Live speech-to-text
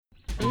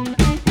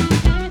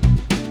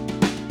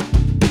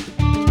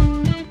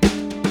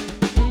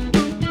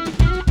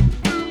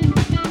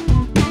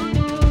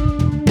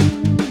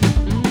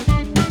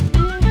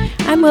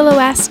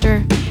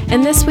Laster,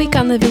 and this week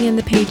on Living in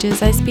the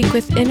Pages, I speak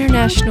with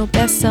international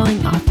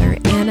best-selling author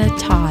Anna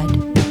Todd.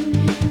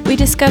 We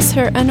discuss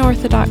her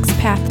unorthodox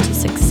path to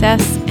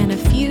success and a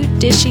few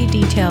dishy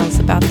details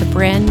about the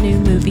brand new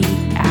movie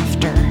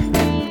After.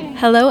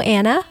 Hello,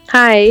 Anna.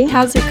 Hi.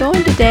 How's it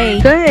going today?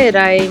 Good.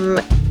 I'm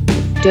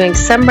doing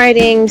some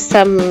writing,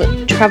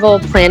 some travel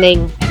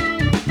planning,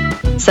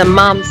 some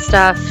mom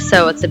stuff,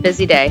 so it's a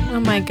busy day. Oh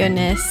my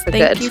goodness. We're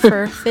Thank good. you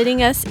for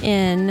fitting us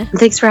in.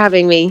 Thanks for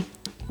having me.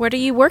 What are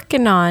you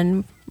working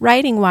on,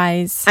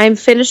 writing-wise? I'm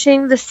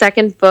finishing the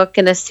second book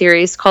in a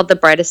series called The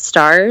Brightest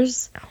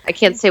Stars. I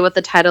can't say what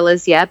the title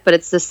is yet, but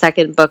it's the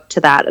second book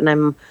to that, and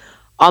I'm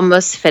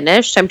almost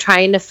finished. I'm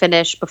trying to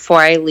finish before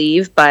I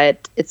leave,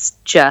 but it's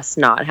just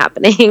not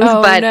happening.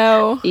 Oh, but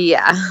no.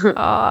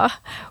 Yeah.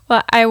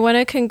 Well, I want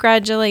to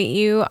congratulate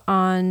you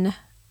on,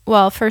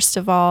 well, first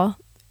of all,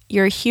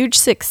 your huge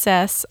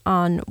success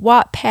on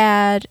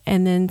Wattpad,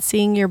 and then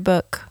seeing your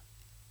book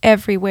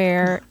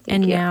everywhere,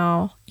 and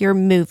now your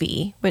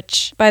movie,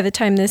 which by the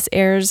time this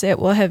airs, it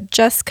will have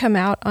just come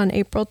out on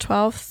April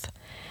 12th.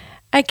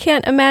 I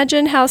can't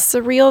imagine how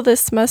surreal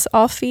this must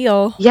all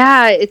feel.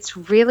 Yeah, it's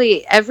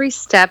really, every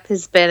step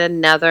has been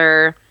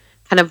another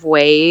kind of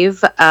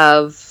wave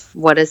of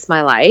what is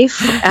my life.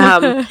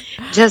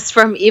 Just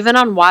from even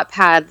on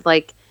Wattpad,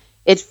 like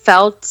it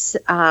felt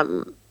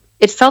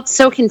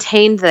so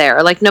contained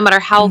there. Like no matter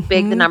how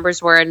big the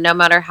numbers were, and no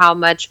matter how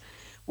much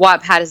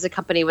Wattpad as a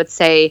company would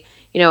say,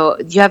 you know,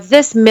 you have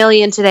this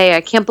million today,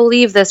 I can't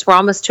believe this, we're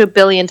almost to 1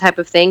 billion type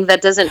of thing,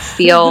 that doesn't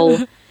feel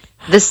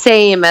the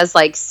same as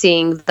like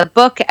seeing the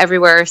book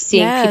everywhere,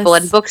 seeing people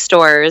in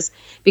bookstores,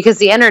 because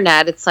the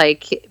internet, it's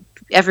like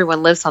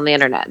everyone lives on the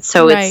internet.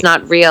 So it's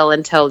not real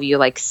until you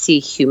like see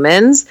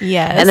humans.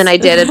 Yes. And then I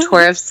did a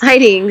tour of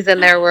sightings,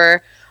 and there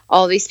were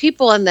all these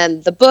people, and then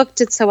the book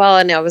did so well,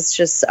 and it was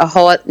just a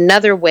whole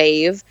another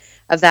wave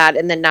of that.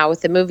 And then now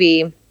with the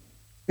movie,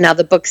 now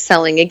the book's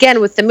selling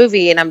again with the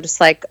movie, and I'm just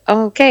like,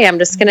 oh, okay, I'm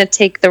just going to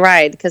take the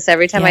ride, because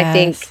every time I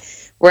think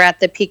we're at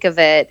the peak of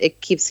it,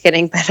 it keeps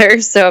getting better.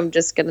 So I'm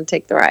just going to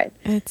take the ride.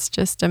 It's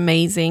just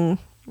amazing.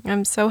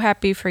 I'm so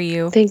happy for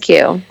you. Thank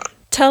you.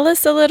 Tell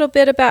us a little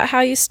bit about how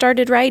you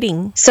started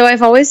writing. So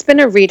I've always been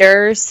a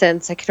reader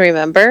since I can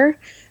remember,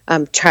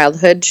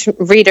 childhood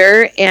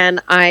reader, and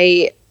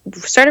I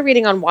started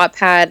reading on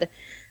Wattpad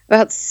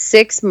about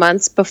 6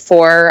 months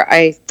before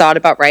I thought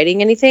about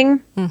writing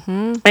anything.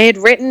 I had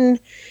written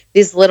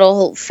these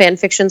little fan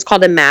fictions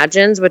called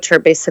Imagines, which are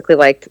basically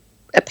like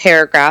a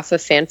paragraph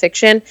of fan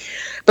fiction.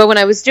 But when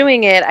I was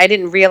doing it, I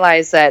didn't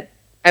realize that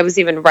I was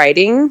even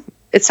writing.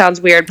 It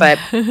sounds weird, but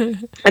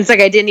it's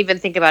like I didn't even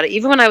think about it.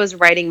 Even when I was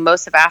writing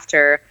most of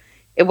After,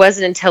 it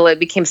wasn't until it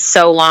became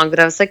so long that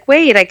I was like,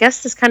 wait, I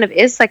guess this kind of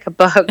is like a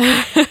book.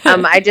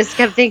 I just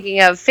kept thinking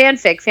of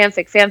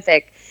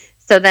fanfic.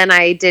 So then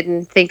I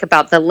didn't think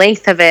about the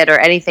length of it or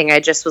anything. I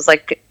just was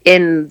like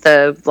in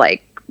the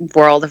like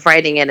world of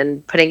writing it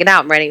and putting it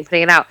out,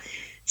 putting it out.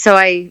 So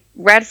I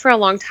read for a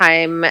long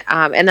time,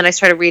 and then I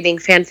started reading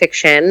fan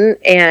fiction.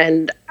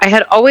 And I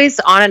had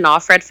always on and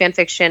off read fan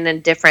fiction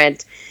in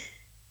different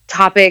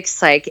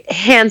topics, like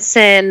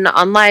Hanson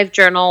on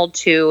LiveJournal,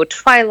 to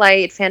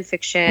Twilight fan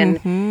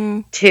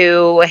fiction,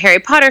 to Harry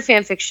Potter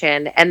fan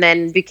fiction, and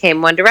then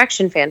became One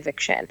Direction fan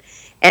fiction.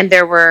 And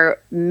there were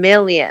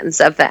millions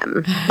of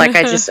them. Like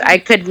I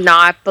could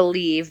not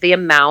believe the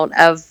amount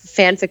of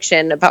fan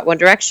fiction about One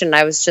Direction.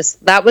 That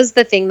was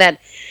the thing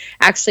that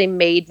actually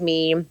made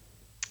me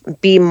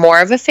be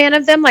more of a fan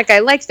of them. Like I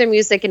liked their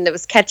music, and it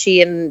was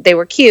catchy, and they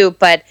were cute,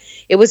 but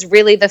it was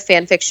really the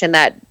fan fiction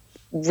that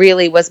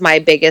really was my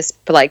biggest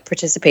like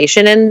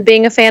participation in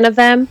being a fan of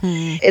them.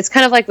 It's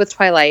kind of like with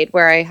Twilight,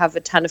 where I have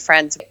a ton of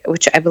friends,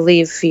 which I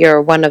believe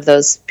you're one of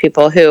those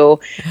people who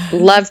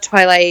loved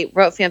Twilight,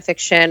 wrote fan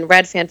fiction,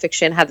 read fan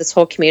fiction, had this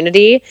whole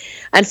community.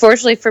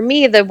 Unfortunately for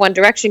me, the One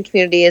Direction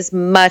community is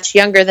much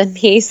younger than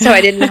me, so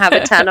I didn't have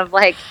a ton of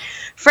like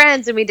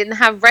friends, and we didn't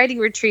have writing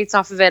retreats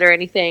off of it or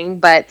anything,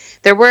 but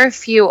there were a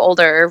few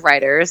older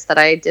writers that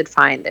I did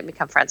find and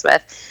become friends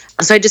with.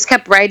 So I just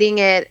kept writing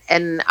it,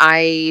 and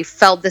I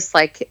felt this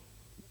like,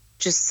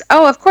 just,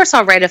 oh, of course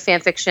I'll write a fan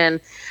fiction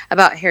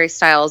about Harry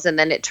Styles. And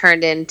then it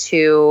turned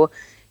into,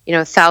 you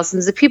know,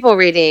 thousands of people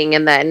reading,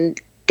 and then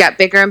got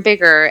bigger and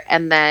bigger.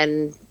 And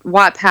then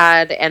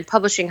Wattpad and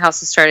publishing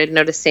houses started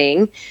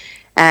noticing,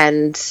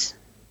 and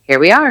here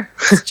we are.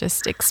 It's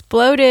just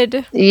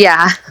exploded.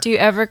 Yeah. Do you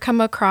ever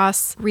come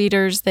across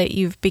readers that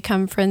you've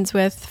become friends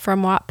with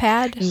from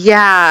Wattpad?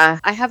 Yeah.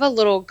 I have a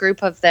little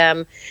group of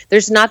them.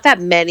 There's not that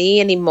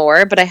many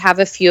anymore, but I have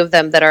a few of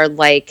them that are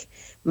like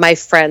my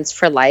friends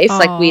for life. Aww.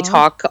 Like we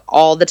talk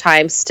all the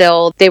time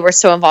still. They were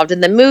so involved in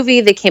the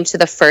movie. They came to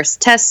the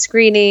first test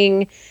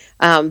screening.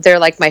 They're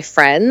like my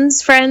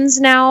friends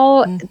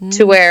now,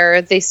 to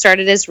where they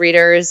started as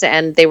readers,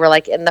 and they were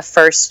like in the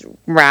first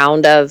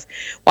round of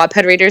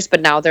Wattpad readers, but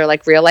now they're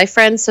like real life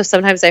friends. So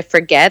sometimes I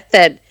forget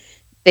that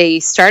they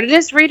started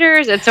as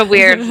readers. It's a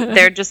weird,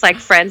 they're just like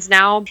friends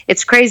now.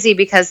 It's crazy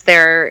because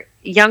they're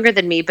younger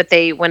than me, but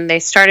when they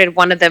started,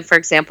 one of them, for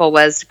example,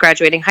 was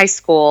graduating high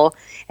school,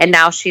 and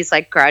now she's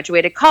like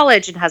graduated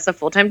college and has a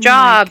full-time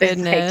job. My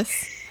And like,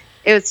 goodness.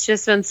 it's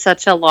just been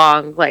such a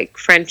long like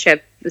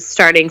friendship,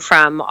 starting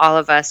from all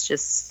of us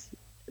just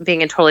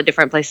being in totally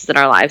different places in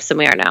our lives than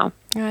we are now.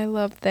 I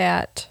love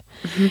that.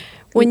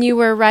 When you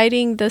were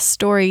writing the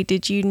story,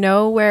 did you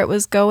know where it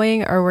was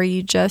going, or were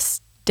you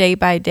just day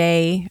by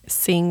day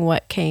seeing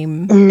what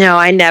came? No,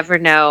 I never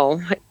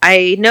know.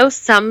 I know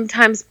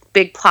sometimes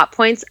big plot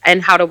points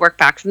and how to work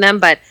back from them,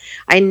 but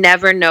I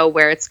never know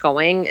where it's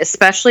going,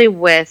 especially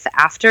with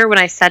after when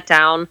I sat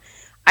down.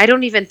 I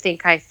don't even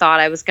think I thought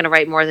I was going to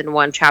write more than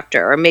one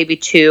chapter, or maybe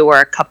two, or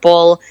a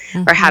couple,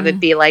 or have it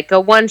be like a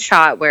one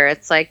shot where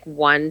it's like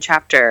one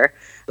chapter.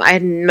 I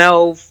had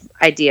no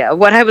idea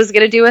what I was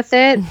going to do with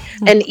it.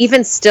 And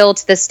even still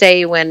to this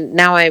day, when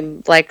now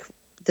I'm like,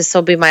 this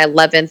will be my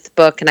 11th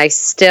book, and I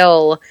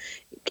still,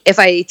 if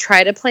I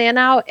try to plan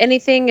out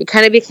anything, it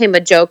kind of became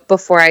a joke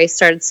before I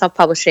started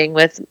self-publishing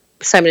with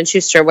Simon &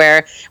 Schuster,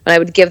 where when I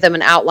would give them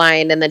an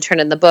outline and then turn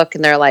in the book,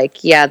 and they're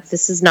like, yeah,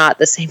 this is not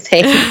the same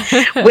thing,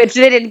 which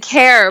they didn't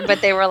care,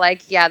 but they were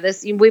like, yeah,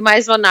 we might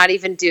as well not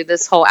even do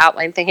this whole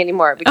outline thing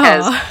anymore,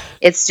 because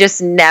it's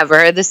just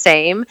never the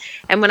same.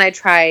 And when I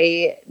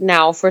try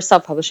now for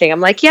self-publishing, I'm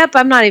like, yep,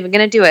 I'm not even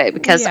going to do it,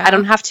 because I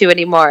don't have to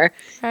anymore.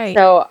 Right.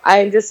 So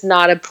I'm just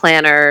not a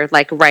planner,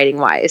 like writing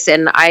wise.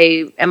 And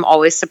I am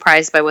always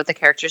surprised by what the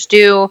characters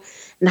do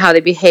and how they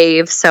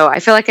behave. So I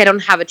feel like I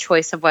don't have a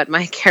choice of what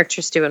my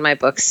characters do in my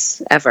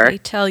books ever. They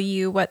tell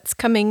you what's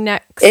coming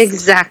next.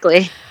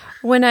 Exactly.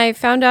 When I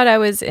found out I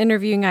was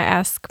interviewing, I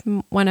asked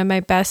one of my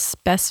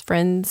best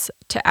friends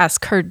to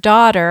ask her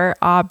daughter,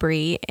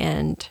 Aubrey,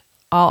 and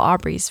all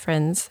Aubrey's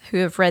friends who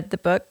have read the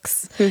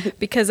books,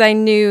 because I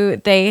knew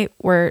they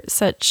were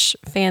such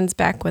fans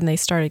back when they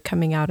started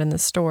coming out in the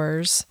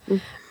stores.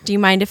 Do you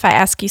mind if I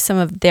ask you some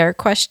of their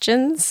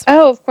questions?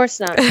 Oh, of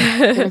course not.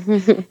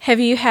 Have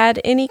you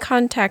had any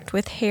contact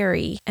with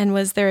Harry, and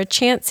was there a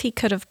chance he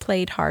could have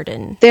played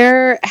Hardin?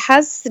 There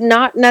has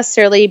not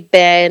necessarily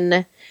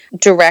been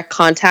direct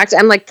contact.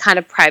 I'm like kind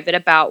of private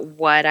about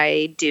what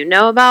I do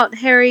know about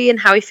Harry and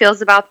how he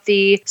feels about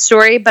the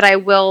story, but I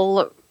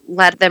will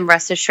let them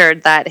rest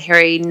assured that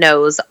Harry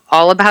knows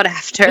all about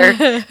After,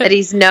 that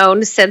he's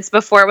known since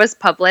before it was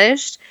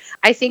published.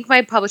 I think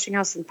my publishing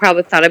house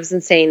probably thought I was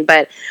insane,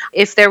 but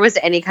if there was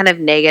any kind of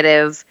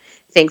negative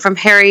thing from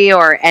Harry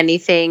or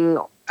anything,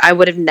 I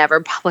would have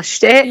never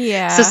published it.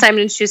 Yeah. So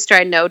Simon & Schuster,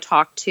 I know,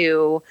 talked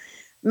to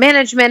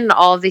management and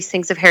all of these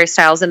things of Harry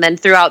Styles. And then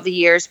throughout the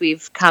years,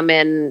 we've come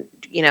in,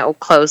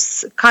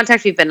 close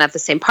contact. We've been at the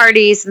same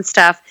parties and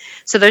stuff.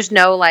 So there's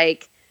no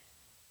like,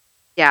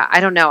 yeah, I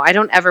don't know. I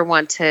don't ever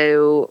want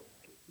to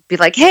be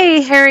like,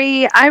 hey,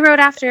 Harry, I wrote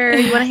After,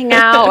 you want to hang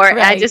out? Or Right.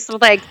 I just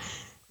like,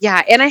 yeah.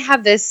 And I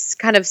have this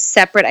kind of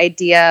separate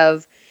idea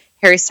of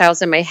Harry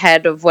Styles in my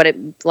head of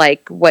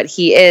what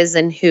he is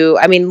and who,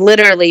 I mean,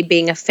 literally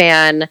being a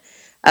fan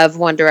of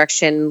One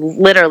Direction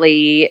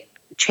literally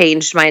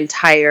changed my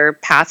entire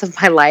path of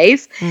my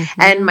life.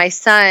 And my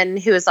son,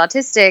 who is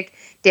autistic,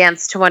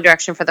 danced to One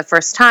Direction for the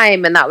first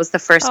time, and that was the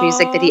first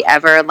music that he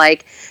ever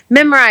like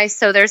memorized.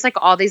 So there's like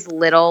all these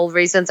little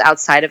reasons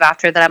outside of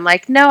After that I'm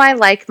like, no, I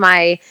like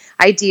my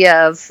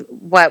idea of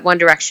what One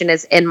Direction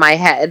is in my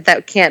head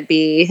that can't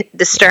be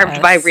disturbed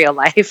by real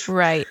life.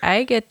 Right.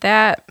 I get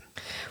that.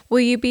 Will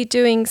you be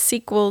doing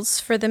sequels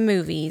for the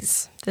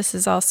movies? This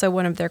is also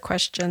one of their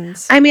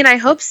questions. I mean, I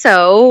hope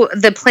so.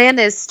 The plan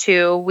is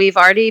we've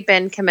already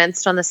been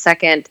commenced on the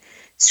second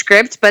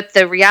script, but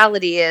the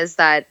reality is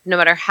that no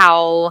matter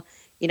how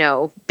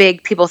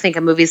big people think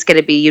a movie's going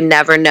to be, you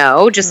never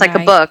know. Just like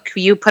a book,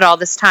 you put all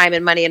this time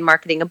and money in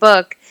marketing a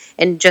book,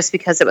 and just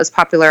because it was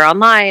popular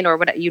online or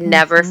what, you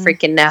never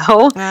freaking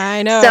know.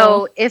 I know.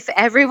 So if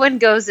everyone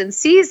goes and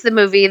sees the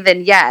movie,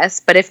 then yes.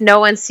 But if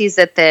no one sees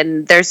it,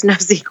 then there's no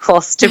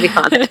sequels, to be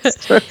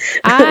honest.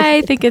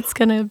 I think it's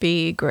going to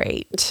be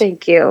great.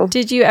 Thank you.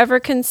 Did you ever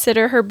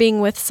consider her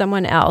being with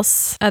someone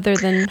else other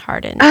than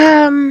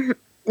Hardin?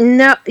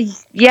 No,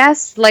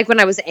 yes, like when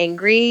I was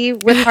angry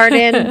with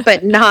Hardin,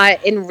 but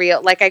not in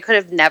real, like I could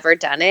have never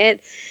done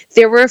it.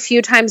 There were a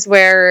few times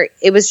where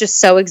it was just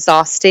so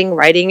exhausting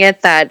writing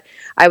it that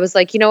I was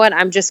like, you know what,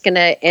 I'm just going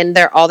to end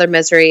all their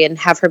misery and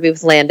have her be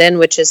with Landon,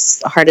 which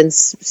is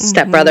Hardin's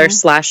stepbrother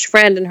 /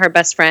 friend and her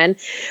best friend.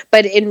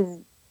 But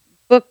in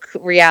book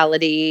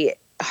reality,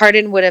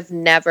 Hardin would have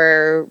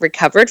never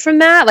recovered from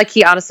that. Like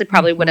he honestly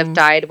probably would have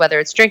died, whether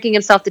it's drinking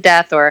himself to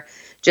death or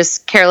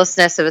just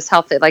carelessness of his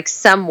health, like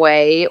some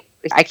way.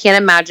 I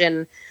can't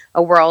imagine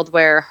a world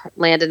where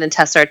Landon and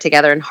Tessa are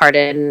together and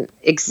Hardin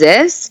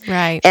exists.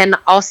 Right. And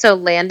also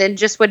Landon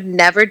just would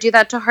never do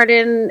that to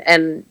Hardin,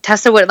 and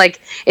Tessa would,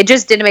 like, it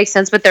just didn't make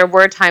sense. But there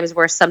were times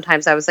where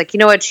sometimes I was like, you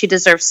know what? She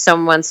deserves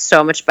someone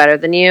so much better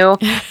than you.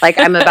 Like,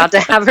 I'm about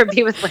to have her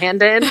be with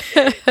Landon.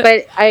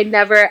 But I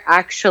never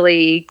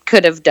actually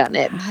could have done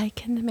it. I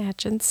can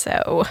imagine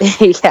so.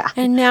 Yeah.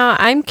 And now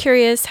I'm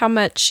curious how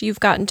much you've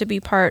gotten to be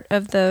part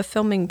of the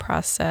filming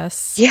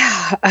process.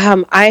 Yeah.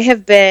 I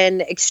have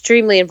been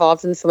extremely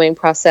involved in the filming filming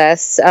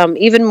process,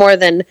 even more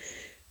than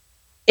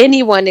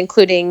anyone,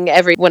 including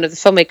every one of the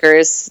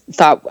filmmakers,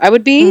 thought I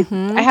would be.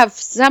 I have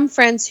some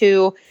friends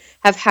who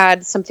have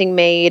had something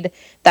made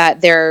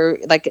that they're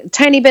like a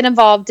tiny bit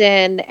involved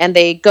in, and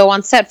they go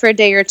on set for a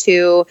day or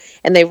two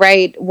and they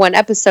write one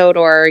episode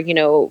or,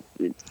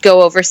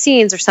 go over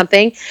scenes or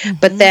something.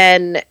 But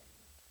then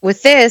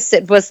with this,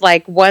 it was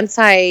like once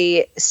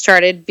I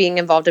started being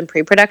involved in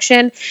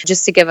pre-production,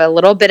 just to give a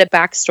little bit of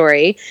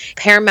backstory,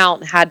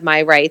 Paramount had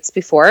my rights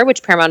before,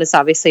 which Paramount is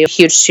obviously a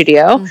huge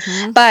studio,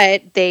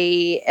 but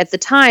they, at the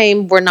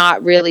time, were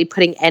not really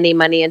putting any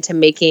money into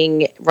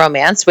making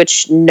romance,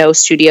 which no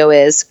studio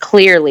is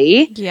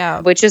clearly,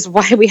 which is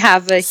why we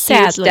have a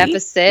huge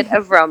deficit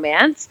of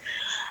romance.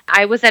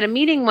 I was at a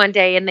meeting one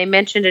day and they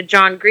mentioned a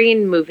John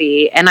Green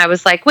movie, and I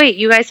was like, wait,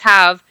 you guys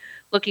have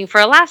Looking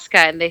for Alaska?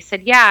 And they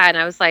said, yeah. And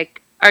I was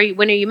like,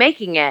 when are you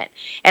making it?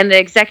 And the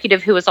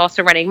executive who was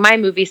also running my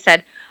movie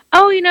said,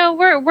 oh,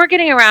 we're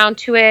getting around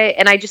to it.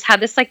 And I just had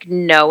this like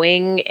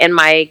knowing in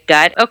my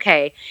gut,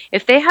 okay,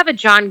 if they have a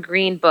John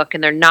Green book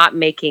and they're not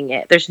making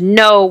it, there's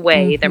no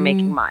way they're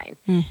making mine.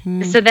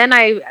 So then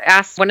I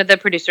asked one of the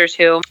producers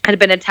who had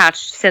been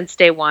attached since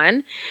day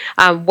one,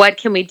 what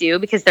can we do?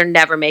 Because they're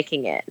never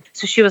making it.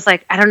 So she was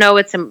like, I don't know,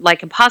 it's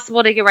like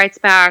impossible to get rights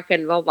back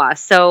and blah, blah.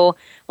 So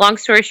long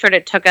story short,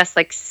 it took us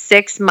like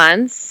 6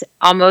 months,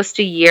 almost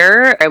a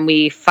year, and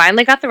we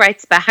finally got the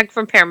rights back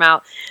from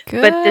Paramount.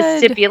 Good. But the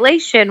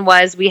stipulation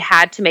was we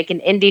had to make an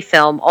indie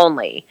film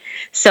only.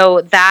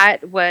 So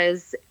that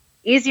was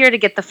easier to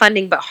get the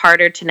funding, but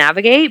harder to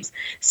navigate.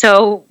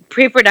 So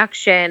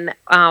pre-production,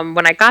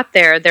 when I got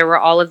there were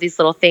all of these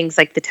little things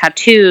like the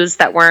tattoos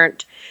that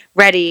weren't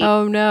ready.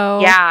 Oh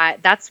no. Yeah,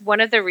 that's one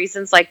of the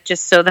reasons, like,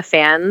 just so the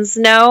fans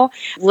know,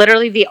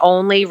 literally the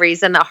only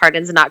reason that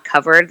Hardin's not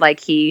covered like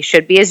he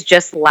should be is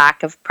just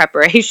lack of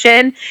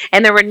preparation,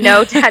 and there were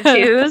no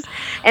tattoos.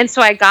 And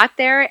so I got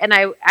there and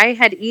I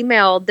had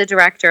emailed the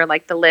director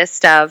like the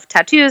list of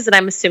tattoos, and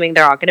I'm assuming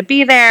they're all going to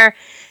be there.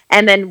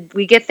 And then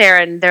we get there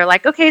and they're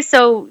like, okay,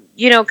 so,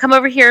 come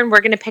over here and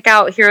we're going to pick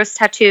out Hero's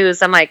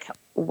tattoos. I'm like,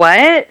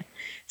 what?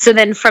 So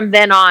then from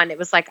then on, it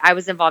was like I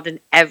was involved in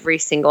every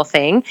single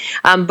thing.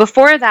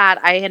 Before that,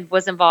 I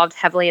was involved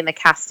heavily in the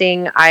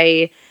casting.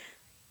 I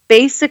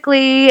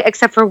basically,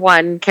 except for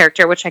one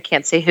character, which I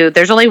can't say who,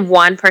 there's only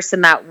one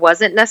person that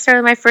wasn't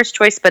necessarily my first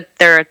choice, but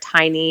they're a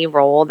tiny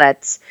role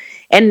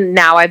and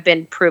now I've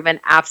been proven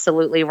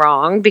absolutely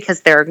wrong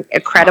because they're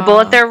incredible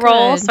at their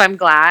role. So I'm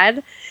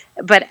glad.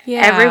 But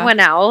everyone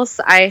else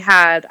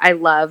I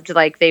loved,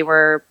 like they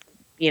were,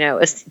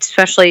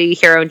 especially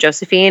Hero and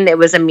Josephine. It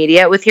was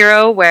immediate with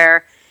Hero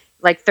where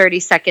like 30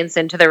 seconds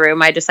into the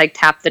room, I just like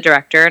tapped the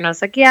director and I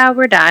was like, yeah,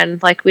 we're done.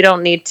 Like, we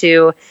don't need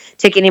to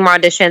take any more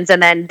auditions.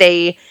 And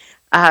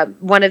then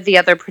one of the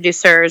other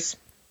producers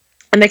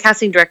and the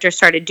casting director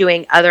started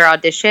doing other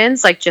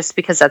auditions, like just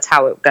because that's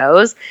how it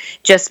goes,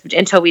 just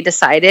until we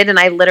decided. And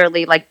I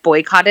literally like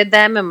boycotted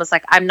them and was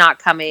like, I'm not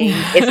coming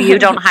if you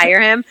don't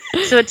hire him.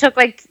 So it took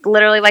like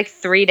literally like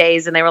 3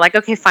 days and they were like,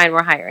 okay, fine,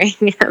 we're hiring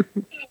him.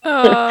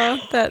 Oh,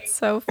 that's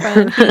so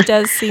fun. He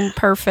does seem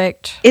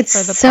perfect. It's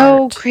for the so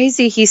part.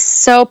 crazy. He's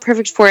so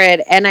perfect for it.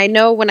 And I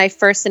know when I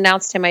first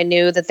announced him, I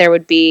knew that there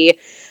would be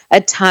a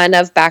ton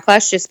of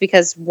backlash just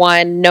because,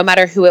 one, no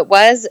matter who it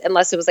was,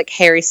 unless it was like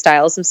Harry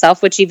Styles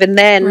himself, which even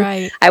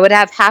then I would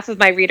have half of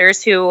my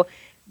readers who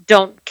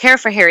don't care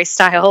for Harry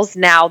Styles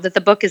now that the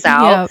book is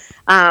out.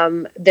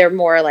 They're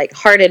more like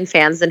hardened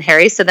fans than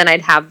Harry. So then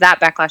I'd have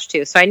that backlash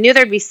too. So I knew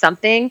there'd be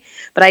something,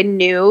 but I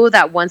knew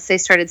that once they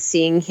started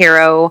seeing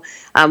Hero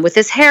with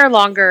his hair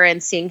longer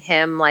and seeing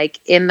him like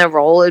in the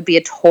role, it would be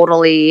a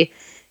totally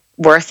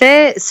worth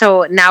it.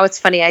 So now it's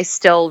funny, I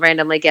still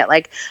randomly get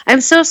like,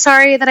 I'm so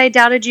sorry that I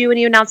doubted you when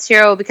you announced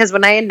Hero, because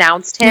when I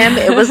announced him,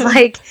 it was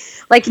like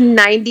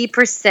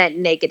 90%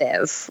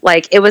 negative.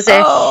 Like, it was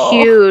a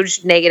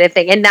huge negative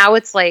thing. And now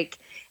it's like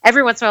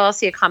every once in a while I'll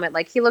see a comment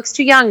like, he looks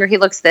too young or he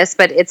looks this,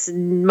 but it's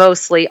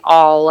mostly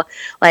all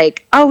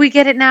like, oh, we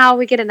get it now.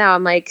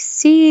 I'm like,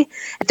 see,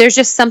 there's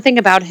just something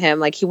about him.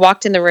 Like, he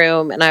walked in the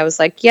room and I was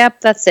like,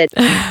 yep, that's it.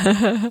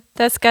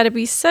 That's got to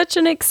be such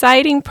an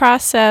exciting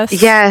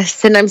process.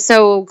 Yes. And I'm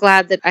so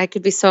glad that I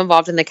could be so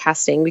involved in the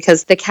casting,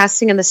 because the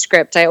casting and the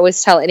script, I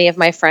always tell any of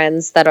my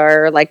friends that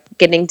are like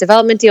getting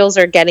development deals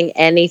or getting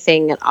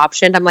anything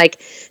optioned, I'm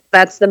like,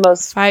 that's the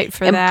most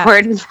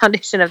important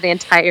foundation of the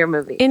entire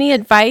movie. Any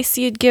advice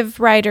you'd give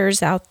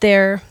writers out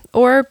there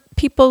or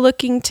people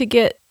looking to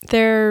get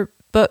their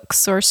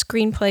books or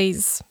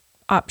screenplays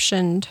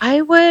optioned?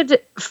 I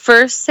would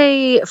first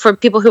say, for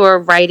people who are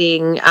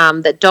writing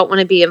that don't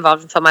want to be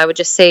involved in film, I would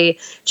just say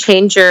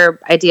change your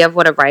idea of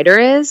what a writer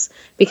is.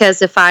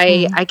 Because if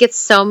I get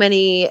so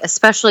many,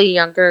 especially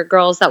younger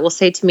girls, that will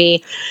say to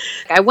me,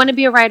 I want to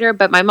be a writer,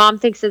 but my mom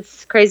thinks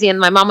it's crazy and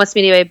my mom wants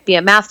me to be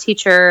a math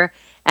teacher.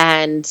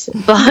 and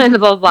blah, blah,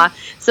 blah, blah.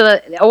 So,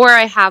 or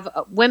I have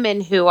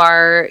women who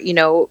are,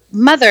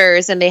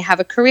 mothers and they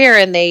have a career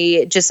and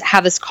they just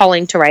have this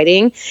calling to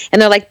writing.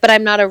 And they're like, but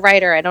I'm not a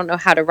writer. I don't know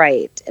how to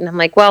write. And I'm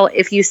like, well,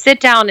 if you sit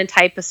down and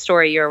type a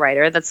story, you're a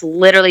writer. That's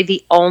literally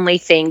the only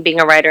thing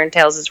being a writer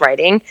entails is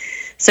writing.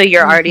 So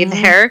you're already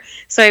there.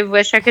 So I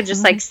wish I could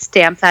just like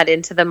stamp that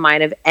into the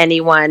mind of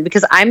anyone,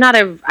 because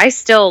I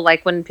still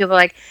like when people are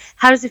like,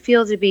 how does it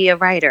feel to be a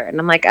writer? And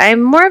I'm like,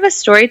 I'm more of a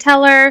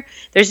storyteller.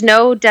 There's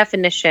no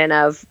definition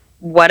of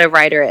what a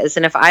writer is.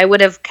 And if I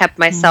would have kept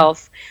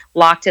myself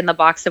locked in the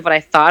box of what I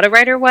thought a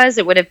writer was,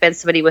 it would have been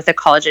somebody with a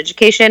college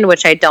education,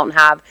 which I don't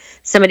have,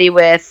 somebody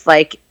with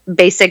like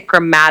basic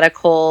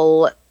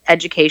grammatical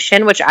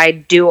education, which I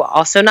do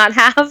also not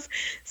have.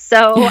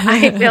 So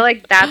I feel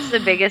like that's the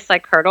biggest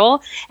like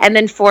hurdle. And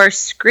then for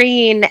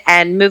screen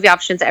and movie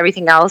options,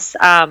 everything else,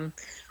 I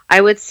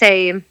would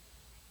say,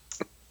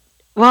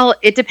 well,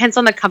 it depends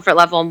on the comfort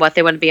level and what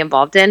they want to be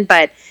involved in.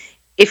 But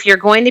if you're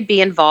going to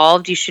be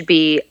involved, you should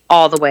be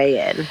all the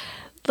way in.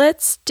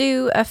 Let's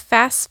do a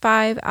fast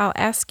 5. I'll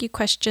ask you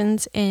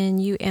questions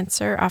and you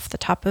answer off the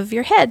top of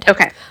your head.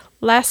 Okay.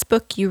 Last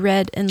book you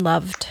read and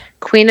loved?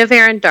 Queen of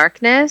Air and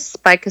Darkness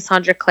by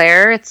Cassandra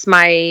Clare. It's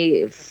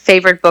my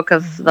favorite book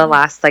of the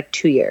last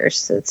 2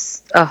 years.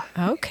 It's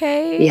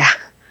okay. Yeah.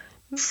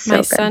 So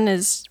my son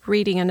is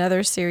reading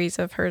another series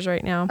of hers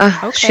right now.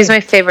 Okay. She's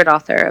my favorite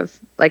author of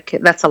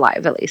that's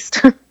alive, at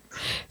least.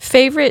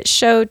 Favorite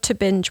show to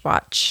binge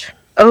watch?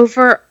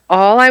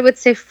 Overall, I would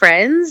say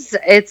Friends.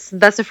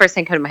 That's the first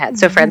thing coming to my head.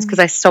 So Friends, because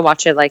I still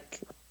watch it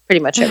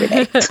pretty much every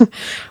day.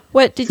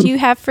 What did you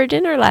have for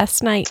dinner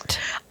last night?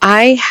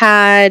 I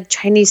had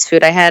Chinese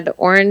food. I had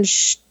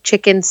orange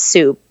chicken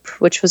soup,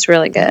 which was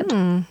really good.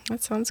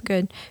 That sounds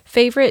good.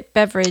 Favorite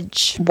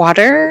beverage?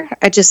 Water.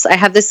 I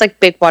have this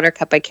big water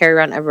cup I carry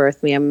around everywhere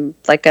with me. I'm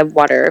like a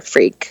water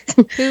freak.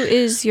 Who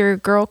is your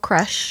girl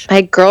crush?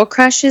 My girl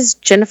crush is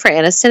Jennifer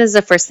Aniston, is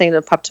the first thing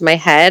that popped in my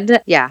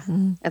head. Yeah,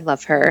 I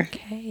love her.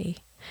 Okay.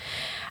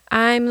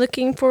 I'm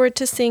looking forward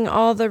to seeing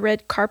all the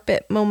red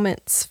carpet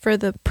moments for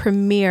the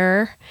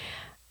premiere.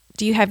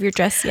 Do you have your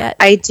dress yet?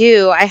 I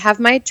do. I have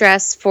my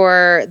dress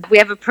we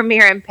have a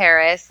premiere in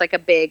Paris, a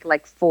big,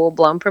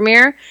 full-blown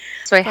premiere.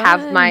 So I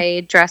have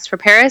my dress for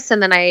Paris,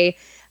 and then I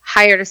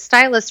hired a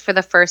stylist for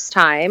the first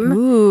time.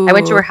 Ooh. I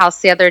went to her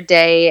house the other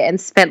day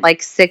and spent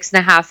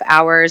 6.5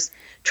 hours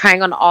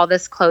trying on all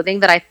this clothing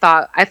that I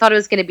thought it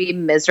was going to be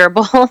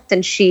miserable,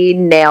 and she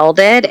nailed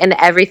it, and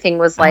everything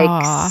was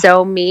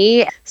so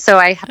me. So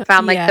I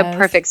found the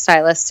perfect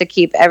stylist to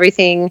keep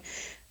everything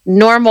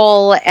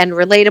normal and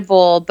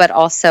relatable, but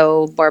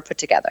also more put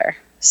together.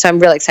 So I'm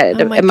really excited.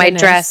 In my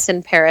dress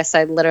in Paris,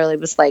 I literally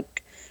was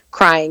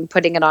crying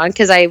putting it on,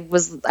 because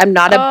I'm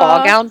not a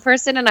ball gown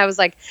person, and I was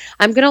like,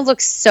 I'm gonna look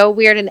so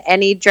weird in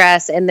any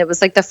dress. And it was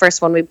the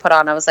first one we put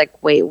on. I was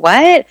like, wait,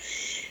 what?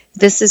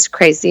 This is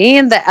crazy.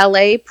 And the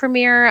LA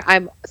premiere,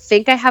 I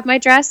think I have my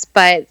dress,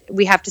 but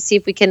we have to see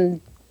if we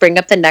can bring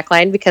up the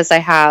neckline, because I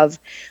have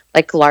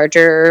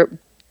larger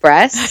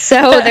breasts.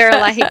 So they're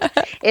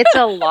it's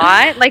a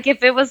lot.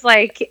 If it was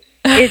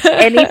it's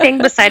anything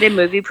beside a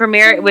movie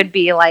premiere, it would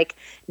be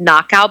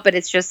knockout, but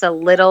it's just a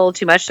little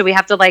too much. So we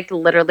have to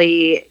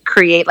literally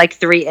create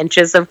 3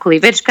 inches of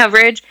cleavage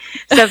coverage.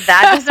 So if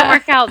that doesn't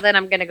work out, then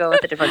I'm going to go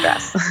with a different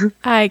dress.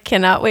 I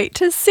cannot wait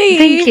to see.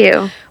 Thank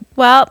you.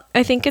 Well,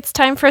 I think it's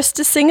time for us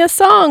to sing a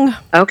song.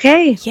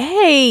 Okay.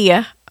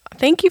 Yay.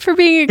 Thank you for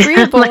being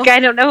agreeable. I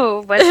don't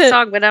know what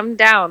song, but I'm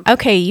down.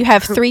 Okay, you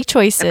have 3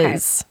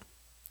 choices. Okay.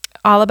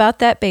 All About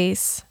That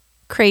Bass,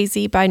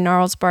 Crazy by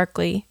Gnarls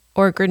Barkley,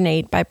 or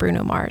Grenade by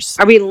Bruno Mars.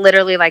 Are we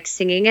literally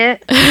singing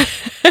it?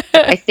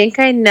 I think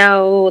I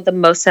know the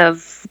most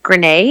of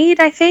Grenade,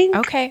 I think.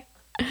 Okay.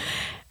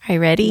 Are you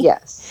ready?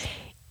 Yes.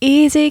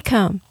 Easy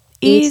come,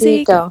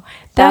 easy go.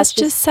 That's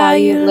just how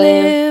you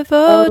live.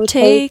 Oh,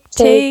 take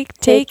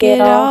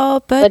it all,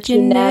 but you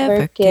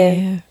never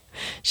give.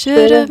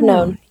 Should have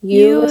known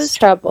you was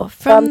trouble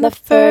from the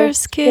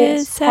first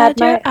kiss. Had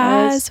my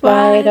eyes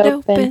wide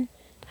open.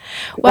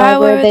 Why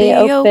were they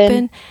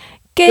open?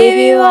 Gave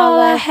you all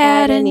I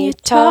had and you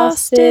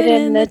tossed it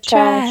in the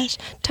trash.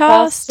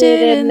 Tossed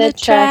it in the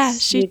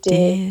trash, you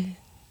did.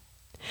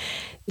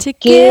 To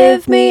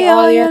give me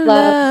all your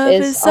love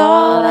is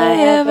all I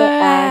ever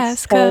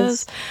ask.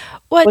 'Cause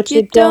what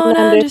you don't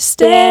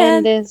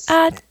understand is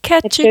I'd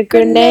catch a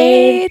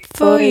grenade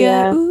for you.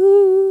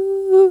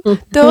 Ooh,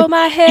 throw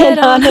my head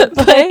on a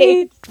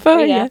plate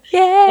for you.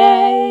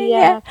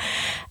 Yeah.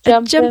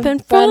 Jump in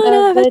front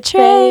of a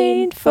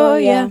train for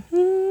you.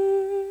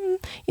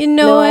 You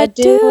know I'd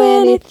do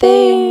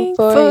anything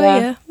for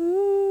you.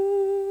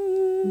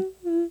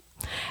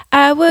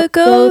 I would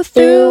go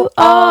through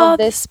all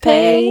this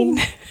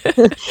pain.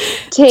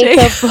 Take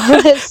a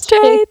bullet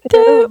straight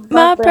through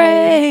my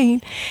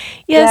brain.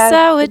 Yes,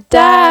 I would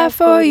die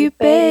for you,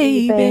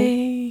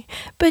 baby.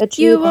 But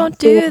you won't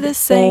do the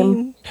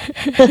same.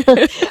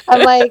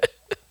 I'm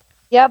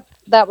yep,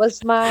 that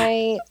was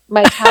my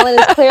talent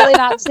is clearly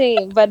not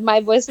singing, but my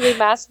voice will be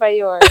masked by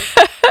yours.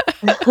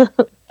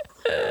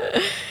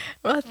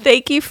 Well, Well,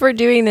 thank you for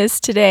doing this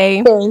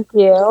today. Thank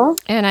you.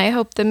 And I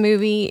hope the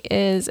movie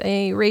is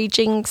a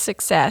raging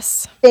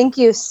success. Thank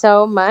you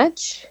so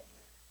much.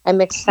 I'm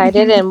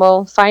excited and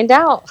we'll find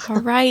out. All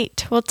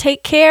right. Well,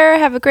 take care.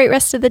 Have a great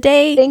rest of the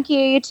day. Thank you.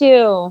 You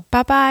too.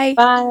 Bye-bye.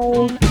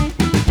 Bye.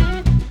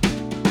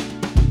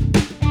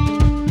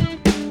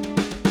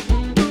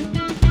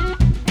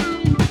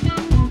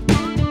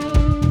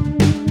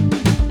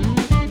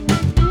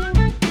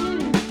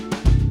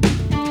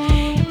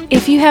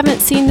 If you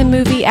haven't seen the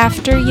movie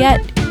After yet,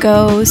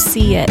 go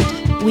see it.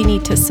 We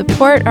need to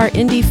support our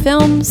indie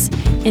films,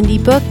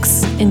 indie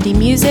books, indie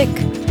music.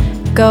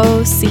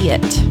 Go see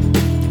it.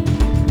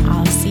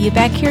 I'll see you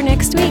back here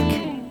next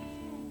week.